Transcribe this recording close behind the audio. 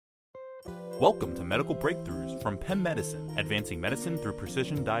Welcome to Medical Breakthroughs from Penn Medicine, advancing medicine through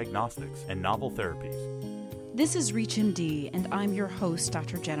precision diagnostics and novel therapies. This is ReachMD, and I'm your host,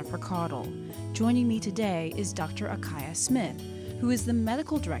 Dr. Jennifer Caudle. Joining me today is Dr. Akaya Smith, who is the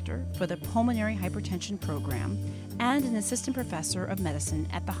medical director for the Pulmonary Hypertension Program and an assistant professor of medicine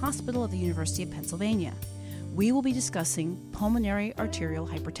at the Hospital of the University of Pennsylvania. We will be discussing pulmonary arterial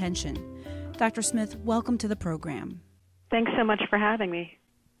hypertension. Dr. Smith, welcome to the program. Thanks so much for having me.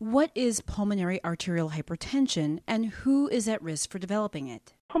 What is pulmonary arterial hypertension, and who is at risk for developing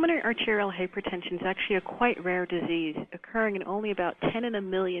it? Pulmonary arterial hypertension is actually a quite rare disease, occurring in only about 10 in a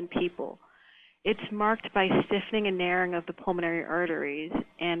million people. It's marked by stiffening and narrowing of the pulmonary arteries,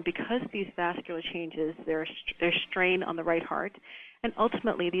 and because of these vascular changes, there's strain on the right heart, and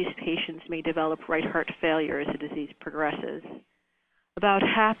ultimately these patients may develop right heart failure as the disease progresses. About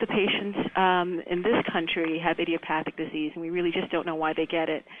half the patients in this country have idiopathic disease, and we really just don't know why they get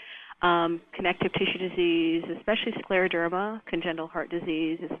it. Connective tissue disease, especially scleroderma, congenital heart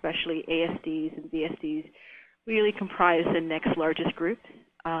disease, especially ASDs and VSDs, really comprise the next largest groups.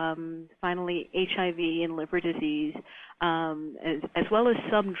 Finally, HIV and liver disease, as well as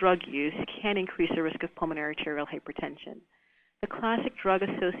some drug use, can increase the risk of pulmonary arterial hypertension. The classic drug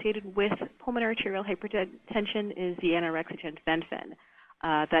associated with pulmonary arterial hypertension is the anorexigen fen-phen.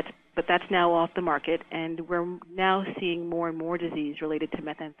 But that's now off the market, and we're now seeing more and more disease related to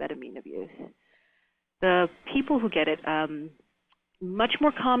methamphetamine abuse. The people who get it, much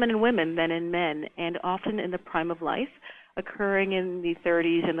more common in women than in men, and often in the prime of life, occurring in the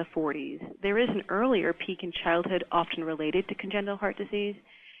 30s and the 40s. There is an earlier peak in childhood, often related to congenital heart disease,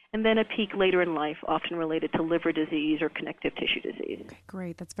 and then a peak later in life, often related to liver disease or connective tissue disease. Okay,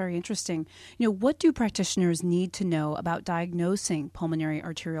 great. That's very interesting. What do practitioners need to know about diagnosing pulmonary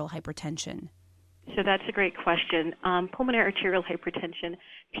arterial hypertension? So that's a great question. Pulmonary arterial hypertension,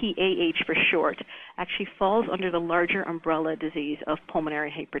 PAH for short, actually falls under the larger umbrella disease of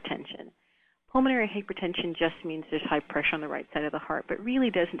pulmonary hypertension. Pulmonary hypertension just means there's high pressure on the right side of the heart, but really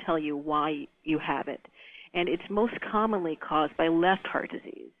doesn't tell you why you have it. And it's most commonly caused by left heart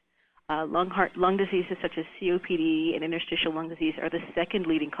disease. Lung diseases such as COPD and interstitial lung disease are the second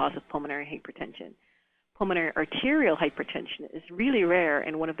leading cause of pulmonary hypertension. Pulmonary arterial hypertension is really rare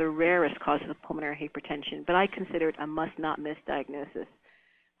and one of the rarest causes of pulmonary hypertension, but I consider it a must-not-miss diagnosis.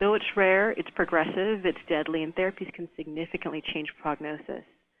 Though it's rare, it's progressive, it's deadly, and therapies can significantly change prognosis.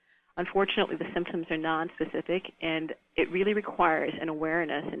 Unfortunately, the symptoms are nonspecific, and it really requires an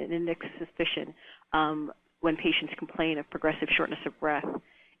awareness and an index of suspicion when patients complain of progressive shortness of breath.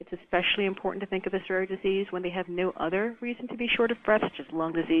 It's especially important to think of this rare disease when they have no other reason to be short of breath, such as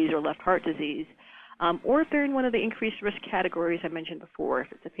lung disease or left heart disease, or if they're in one of the increased risk categories I mentioned before, if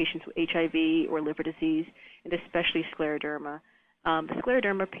it's a patient with HIV or liver disease, and especially scleroderma. The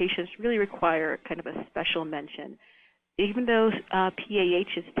scleroderma patients really require kind of a special mention. Even though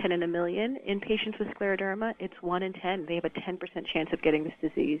PAH is 10 in a million in patients with scleroderma, it's 1 in 10. They have a 10% chance of getting this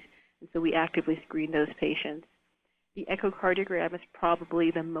disease, and so we actively screen those patients. The echocardiogram is probably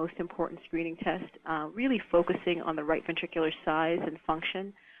the most important screening test, really focusing on the right ventricular size and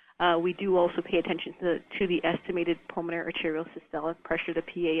function. We do also pay attention to the estimated pulmonary arterial systolic pressure, the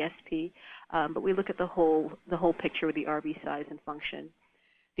PASP, but we look at the whole picture with the RV size and function.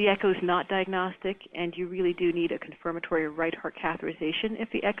 The echo is not diagnostic, and you really do need a confirmatory right heart catheterization if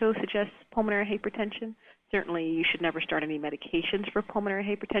the echo suggests pulmonary hypertension. Certainly, you should never start any medications for pulmonary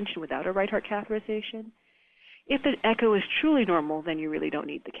hypertension without a right heart catheterization. If the echo is truly normal, then you really don't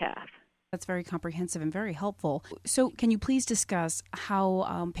need the cath. That's very comprehensive and very helpful. So can you please discuss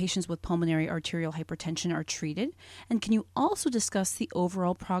how patients with pulmonary arterial hypertension are treated? And can you also discuss the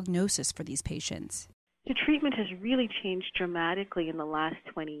overall prognosis for these patients? The treatment has really changed dramatically in the last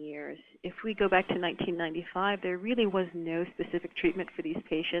 20 years. If we go back to 1995, there really was no specific treatment for these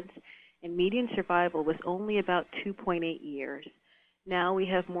patients, and median survival was only about 2.8 years. Now we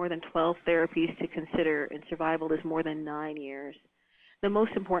have more than 12 therapies to consider, and survival is more than 9 years. The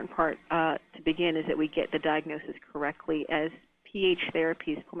most important part to begin is that we get the diagnosis correctly, as PH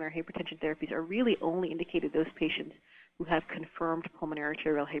therapies, pulmonary hypertension therapies, are really only indicated those patients who have confirmed pulmonary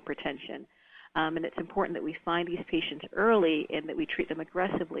arterial hypertension. And it's important that we find these patients early and that we treat them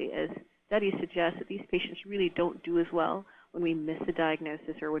aggressively, as studies suggest that these patients really don't do as well when we miss the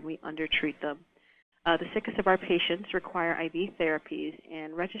diagnosis or when we undertreat them. The sickest of our patients require IV therapies,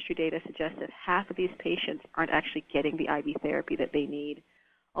 and registry data suggests that half of these patients aren't actually getting the IV therapy that they need.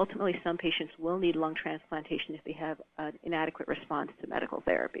 Ultimately, some patients will need lung transplantation if they have an inadequate response to medical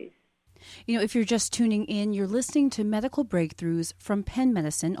therapies. If you're just tuning in, you're listening to Medical Breakthroughs from Penn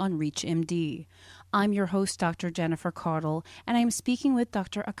Medicine on ReachMD. I'm your host, Dr. Jennifer Caudle, and I'm speaking with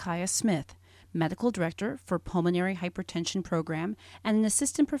Dr. Akaya Smith, Medical Director for Pulmonary Hypertension Program and an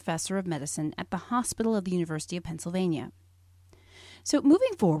Assistant Professor of Medicine at the Hospital of the University of Pennsylvania. So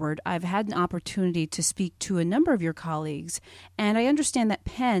moving forward, I've had an opportunity to speak to a number of your colleagues, and I understand that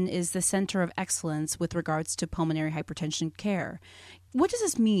Penn is the center of excellence with regards to pulmonary hypertension care. What does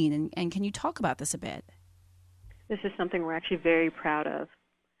this mean, and can you talk about this a bit? This is something we're actually very proud of.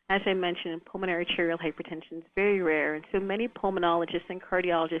 As I mentioned, pulmonary arterial hypertension is very rare, and so many pulmonologists and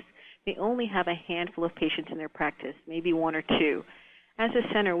cardiologists, they only have a handful of patients in their practice, maybe one or two. As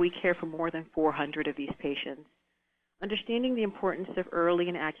a center, we care for more than 400 of these patients. Understanding the importance of early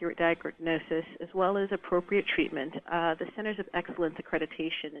and accurate diagnosis as well as appropriate treatment, the Centers of Excellence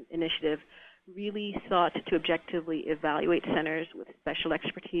Accreditation Initiative really sought to objectively evaluate centers with special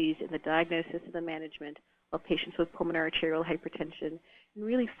expertise in the diagnosis and the management of patients with pulmonary arterial hypertension, and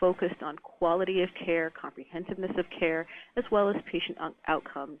really focused on quality of care, comprehensiveness of care, as well as patient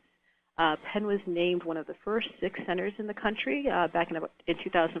outcomes. Penn was named one of the first 6 centers in the country back in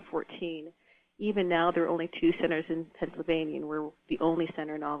 2014. Even now, there are only 2 centers in Pennsylvania, and we're the only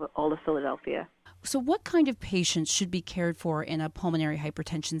center in all of Philadelphia. So what kind of patients should be cared for in a pulmonary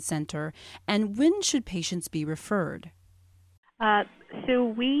hypertension center, and when should patients be referred? So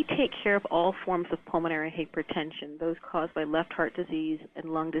we take care of all forms of pulmonary hypertension, those caused by left heart disease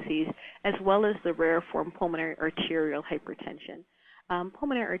and lung disease, as well as the rare form pulmonary arterial hypertension.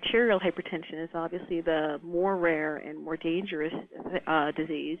 Pulmonary arterial hypertension is obviously the more rare and more dangerous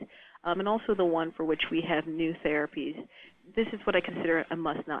disease, and also the one for which we have new therapies. This is what I consider a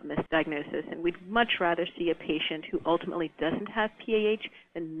must-not-miss diagnosis, and we'd much rather see a patient who ultimately doesn't have PAH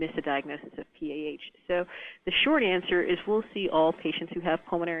than miss a diagnosis of PAH. So the short answer is we'll see all patients who have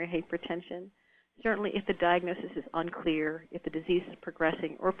pulmonary hypertension. Certainly, if the diagnosis is unclear, if the disease is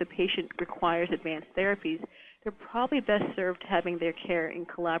progressing, or if the patient requires advanced therapies, they're probably best served having their care in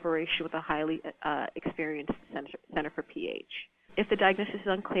collaboration with a highly experienced center for PH. If the diagnosis is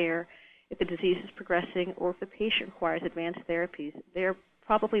unclear, if the disease is progressing, or if the patient requires advanced therapies, they're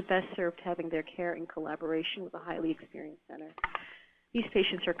probably best served having their care in collaboration with a highly experienced center. These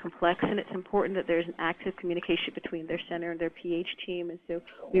patients are complex, and it's important that there's an active communication between their center and their PH team, and so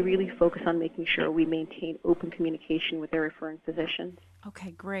we really focus on making sure we maintain open communication with their referring physicians.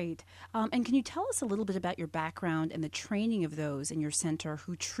 Okay, great. And can you tell us a little bit about your background and the training of those in your center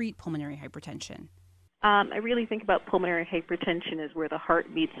who treat pulmonary hypertension? I really think about pulmonary hypertension as where the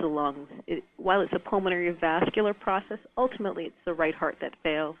heart meets the lungs. While it's a pulmonary vascular process, ultimately it's the right heart that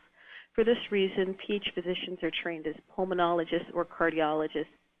fails. For this reason, PH physicians are trained as pulmonologists or cardiologists,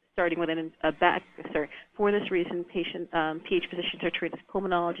 starting with For this reason, PH physicians are trained as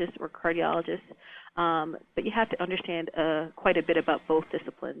pulmonologists or cardiologists, but you have to understand quite a bit about both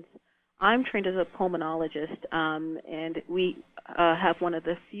disciplines. I'm trained as a pulmonologist, and we have one of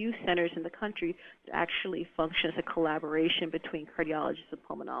the few centers in the country that actually function as a collaboration between cardiologists and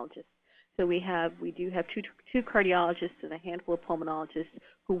pulmonologists. So we do have two cardiologists and a handful of pulmonologists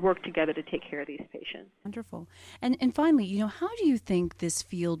who work together to take care of these patients. Wonderful. And finally, how do you think this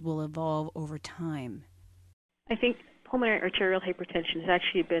field will evolve over time? I think pulmonary arterial hypertension has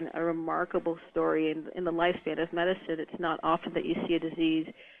actually been a remarkable story in the lifespan of medicine. It's not often that you see a disease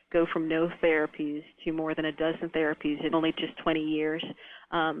go from no therapies to more than a dozen therapies in only just 20 years.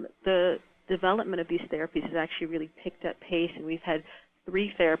 The development of these therapies has actually really picked up pace, and we've had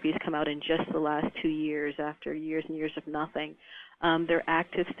 3 therapies come out in just the last 2 years after years and years of nothing. There are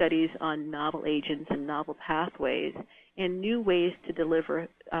active studies on novel agents and novel pathways and new ways to deliver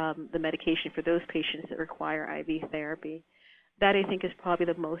the medication for those patients that require IV therapy. That, I think, is probably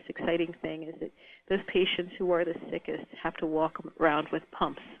the most exciting thing, is that those patients who are the sickest have to walk around with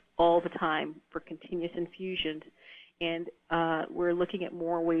pumps all the time for continuous infusions, and we're looking at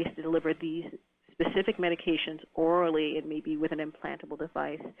more ways to deliver these specific medications orally and maybe with an implantable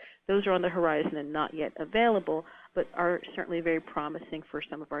device. Those are on the horizon and not yet available, but are certainly very promising for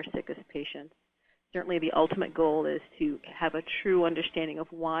some of our sickest patients. Certainly the ultimate goal is to have a true understanding of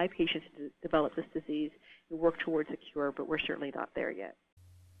why patients develop this disease and work towards a cure, but we're certainly not there yet.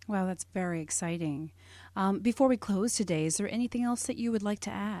 Wow, that's very exciting. Before we close today, is there anything else that you would like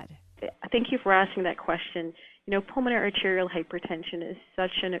to add? Thank you for asking that question. Pulmonary arterial hypertension is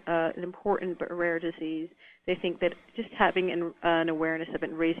such an important but rare disease. They think that just having an awareness of it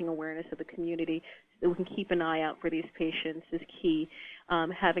and raising awareness of the community so that we can keep an eye out for these patients is key.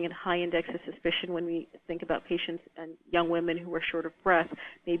 Having a high index of suspicion when we think about patients and young women who are short of breath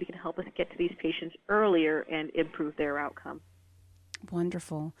maybe can help us get to these patients earlier and improve their outcome.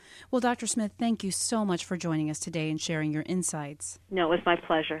 Wonderful. Well, Dr. Smith, thank you so much for joining us today and sharing your insights. No, it was my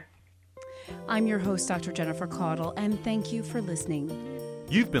pleasure. I'm your host, Dr. Jennifer Caudle, and thank you for listening.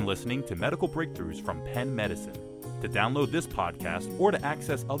 You've been listening to Medical Breakthroughs from Penn Medicine. To download this podcast or to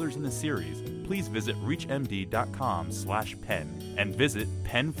access others in the series, please visit reachmd.com/Penn and visit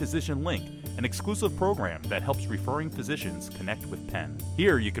Penn Physician Link, an exclusive program that helps referring physicians connect with Penn.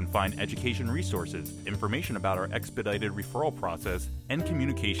 Here you can find education resources, information about our expedited referral process, and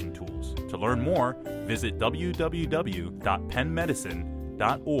communication tools. To learn more, visit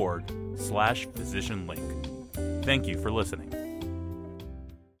www.pennmedicine.org/physicianlink. Thank you for listening.